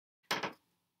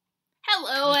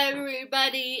Hello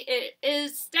everybody, it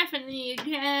is Stephanie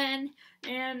again,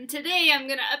 and today I'm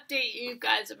going to update you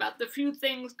guys about the few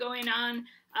things going on,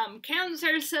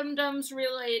 cancer symptoms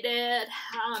related.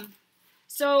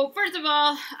 So first of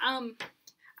all,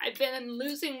 I've been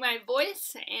losing my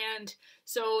voice, and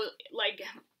so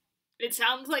it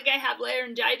sounds like I have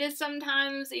laryngitis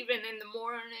sometimes, even in the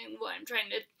morning when I'm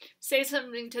trying to say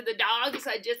something to the dogs.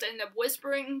 I just end up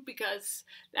whispering because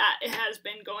that has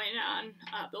been going on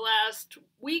the last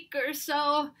week or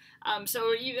so.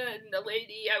 So even the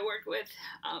lady I work with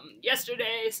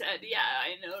yesterday said, yeah,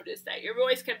 I noticed that your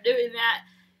voice kept doing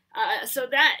that. So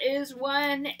that is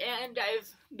one, and I've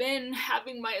been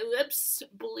having my lips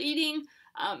bleeding.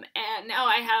 And now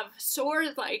I have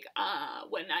sores,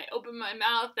 when I open my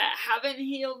mouth, that haven't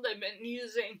healed. I've been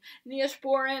using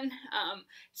Neosporin,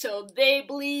 so they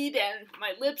bleed, and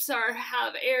my lips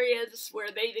have areas where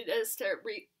they just start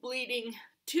bleeding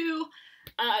too.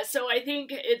 So I think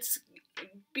it's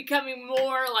becoming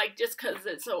more just because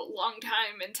it's a long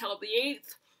time until the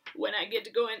 8th when I get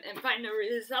to go in and find the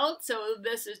results. So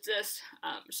this is just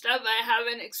stuff I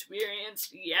haven't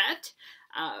experienced yet.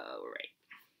 Right.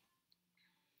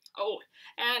 Oh,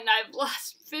 and I've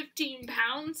lost 15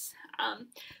 pounds,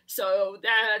 so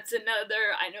that's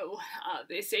another, I know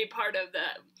they say part of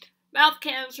the mouth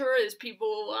cancer is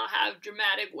people will have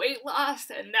dramatic weight loss,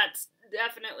 and that's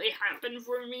definitely happened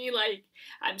for me.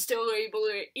 I'm still able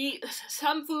to eat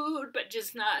some food, but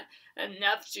just not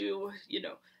enough to,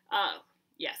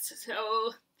 yes,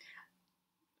 so,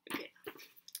 okay.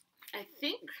 I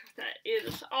think that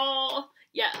is all.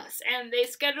 Yes, and they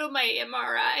scheduled my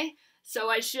MRI. So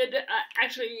I should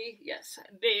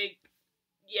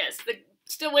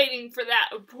still waiting for that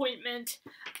appointment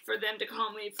for them to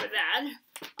call me for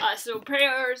that. So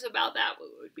prayers about that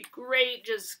would be great.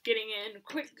 Just getting in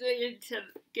quickly to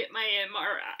get my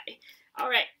MRI. All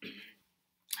right.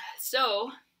 So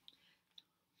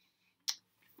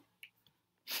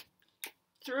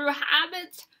through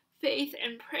habits, faith,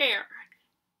 and prayer,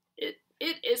 it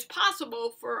is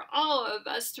possible for all of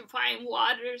us to find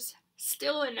waters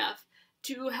still enough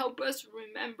to help us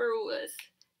remember with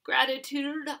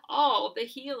gratitude all the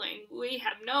healing we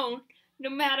have known, no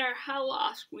matter how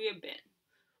lost we have been.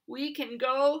 We can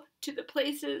go to the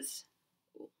places.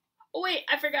 Oh wait,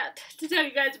 I forgot to tell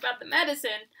you guys about the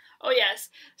medicine. Oh yes,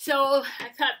 so I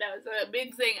thought that was a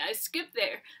big thing. I skipped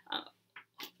there.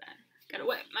 Gotta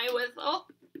wet my whistle.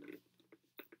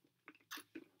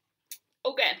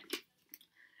 Okay.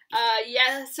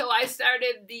 So I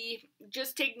started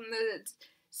just taking the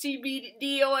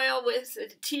CBD oil with the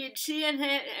THC in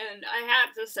it, and I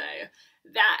have to say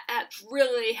that has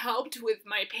really helped with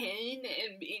my pain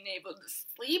and being able to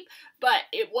sleep, but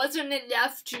it wasn't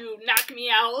enough to knock me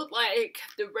out like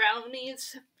the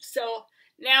brownies. So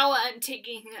now I'm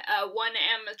taking 1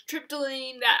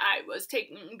 amitriptyline that I was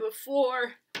taking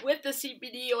before with the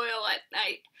CBD oil at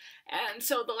night. And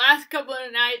so the last couple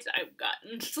of nights I've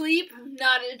gotten sleep,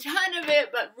 not a ton of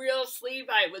it, but real sleep.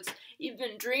 I was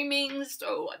even dreaming,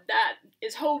 so that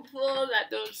is hopeful that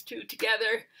those two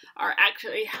together are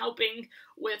actually helping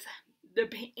with the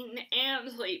pain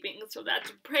and sleeping. So that's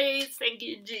a praise. Thank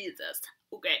you, Jesus.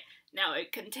 Okay, now I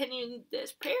continue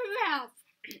this paragraph.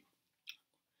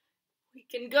 We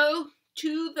can go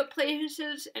to the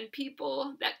places and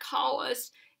people that call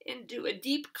us into a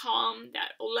deep calm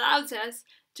that allows us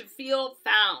to feel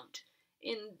found.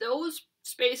 In those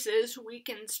spaces, we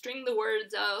can string the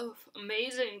words of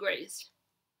amazing grace.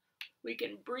 We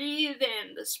can breathe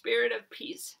in the spirit of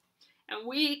peace, and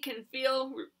we can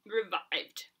feel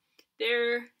revived.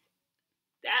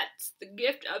 That's the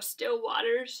gift of still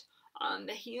waters on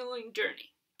the healing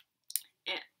journey.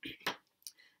 And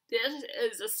this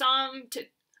is a song to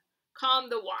calm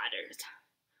the waters.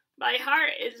 My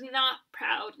heart is not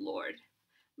proud, Lord.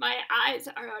 My eyes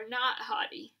are not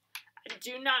haughty. I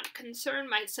do not concern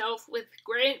myself with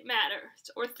great matters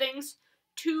or things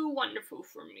too wonderful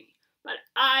for me, but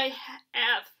I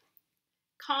have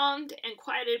calmed and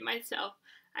quieted myself.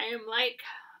 I am like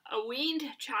a weaned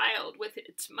child with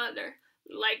its mother.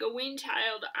 Like a weaned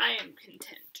child, I am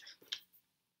content.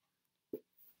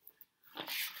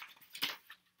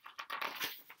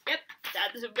 Yep,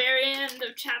 that's the very end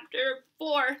of chapter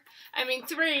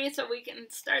 3, so we can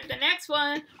start the next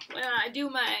one when I do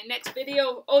my next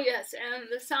video. Oh yes, and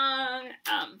the song,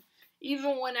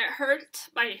 Even When It Hurts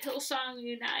by Hillsong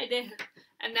United,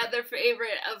 another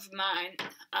favorite of mine.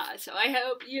 So I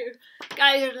hope you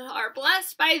guys are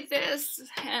blessed by this,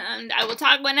 and I will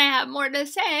talk when I have more to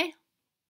say.